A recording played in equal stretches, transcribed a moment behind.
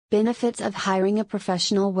Benefits of hiring a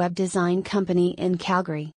professional web design company in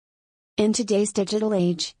Calgary. In today's digital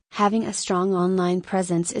age, having a strong online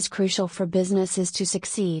presence is crucial for businesses to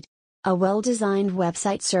succeed. A well-designed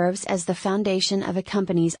website serves as the foundation of a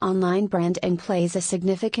company's online brand and plays a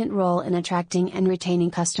significant role in attracting and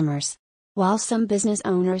retaining customers. While some business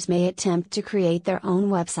owners may attempt to create their own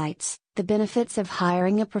websites, the benefits of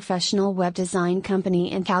hiring a professional web design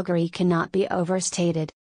company in Calgary cannot be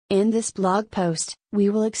overstated. In this blog post, we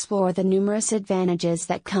will explore the numerous advantages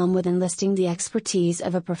that come with enlisting the expertise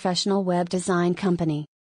of a professional web design company.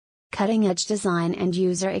 Cutting-edge design and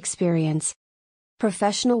user experience.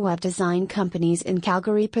 Professional web design companies in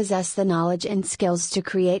Calgary possess the knowledge and skills to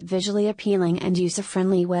create visually appealing and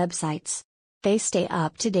user-friendly websites. They stay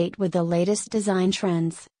up to date with the latest design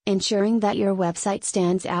trends, ensuring that your website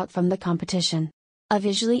stands out from the competition. A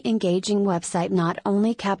visually engaging website not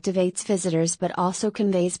only captivates visitors but also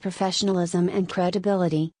conveys professionalism and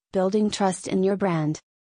credibility, building trust in your brand.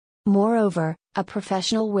 Moreover, a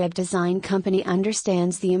professional web design company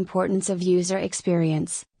understands the importance of user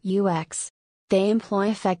experience, UX. They employ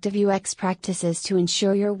effective UX practices to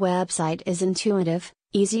ensure your website is intuitive,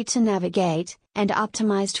 easy to navigate, and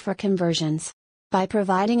optimized for conversions. By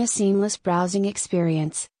providing a seamless browsing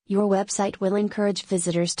experience, your website will encourage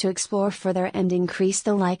visitors to explore further and increase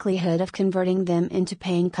the likelihood of converting them into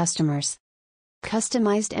paying customers.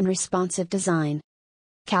 Customized and responsive design.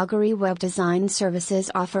 Calgary Web Design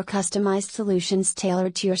Services offer customized solutions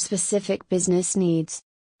tailored to your specific business needs.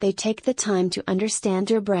 They take the time to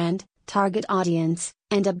understand your brand, target audience,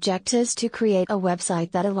 and objectives to create a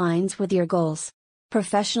website that aligns with your goals.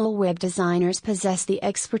 Professional web designers possess the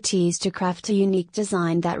expertise to craft a unique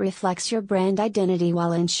design that reflects your brand identity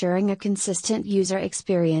while ensuring a consistent user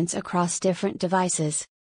experience across different devices.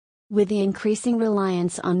 With the increasing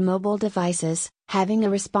reliance on mobile devices, having a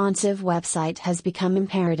responsive website has become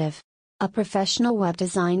imperative. A professional web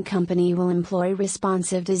design company will employ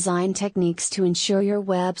responsive design techniques to ensure your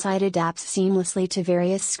website adapts seamlessly to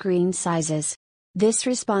various screen sizes. This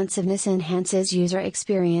responsiveness enhances user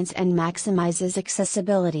experience and maximizes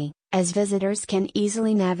accessibility, as visitors can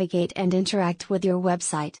easily navigate and interact with your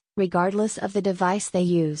website, regardless of the device they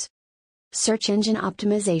use. Search engine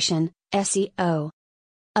optimization, SEO.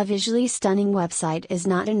 A visually stunning website is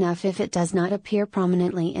not enough if it does not appear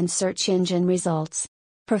prominently in search engine results.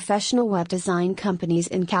 Professional web design companies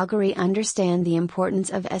in Calgary understand the importance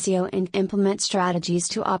of SEO and implement strategies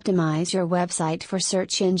to optimize your website for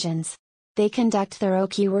search engines. They conduct thorough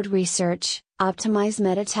keyword research, optimize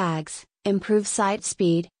meta tags, improve site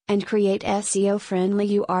speed, and create SEO-friendly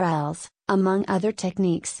URLs, among other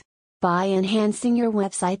techniques. By enhancing your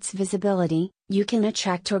website's visibility, you can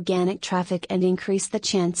attract organic traffic and increase the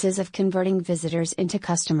chances of converting visitors into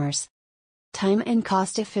customers. Time and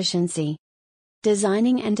cost efficiency.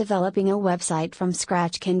 Designing and developing a website from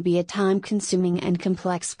scratch can be a time-consuming and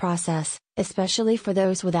complex process, especially for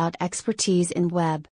those without expertise in web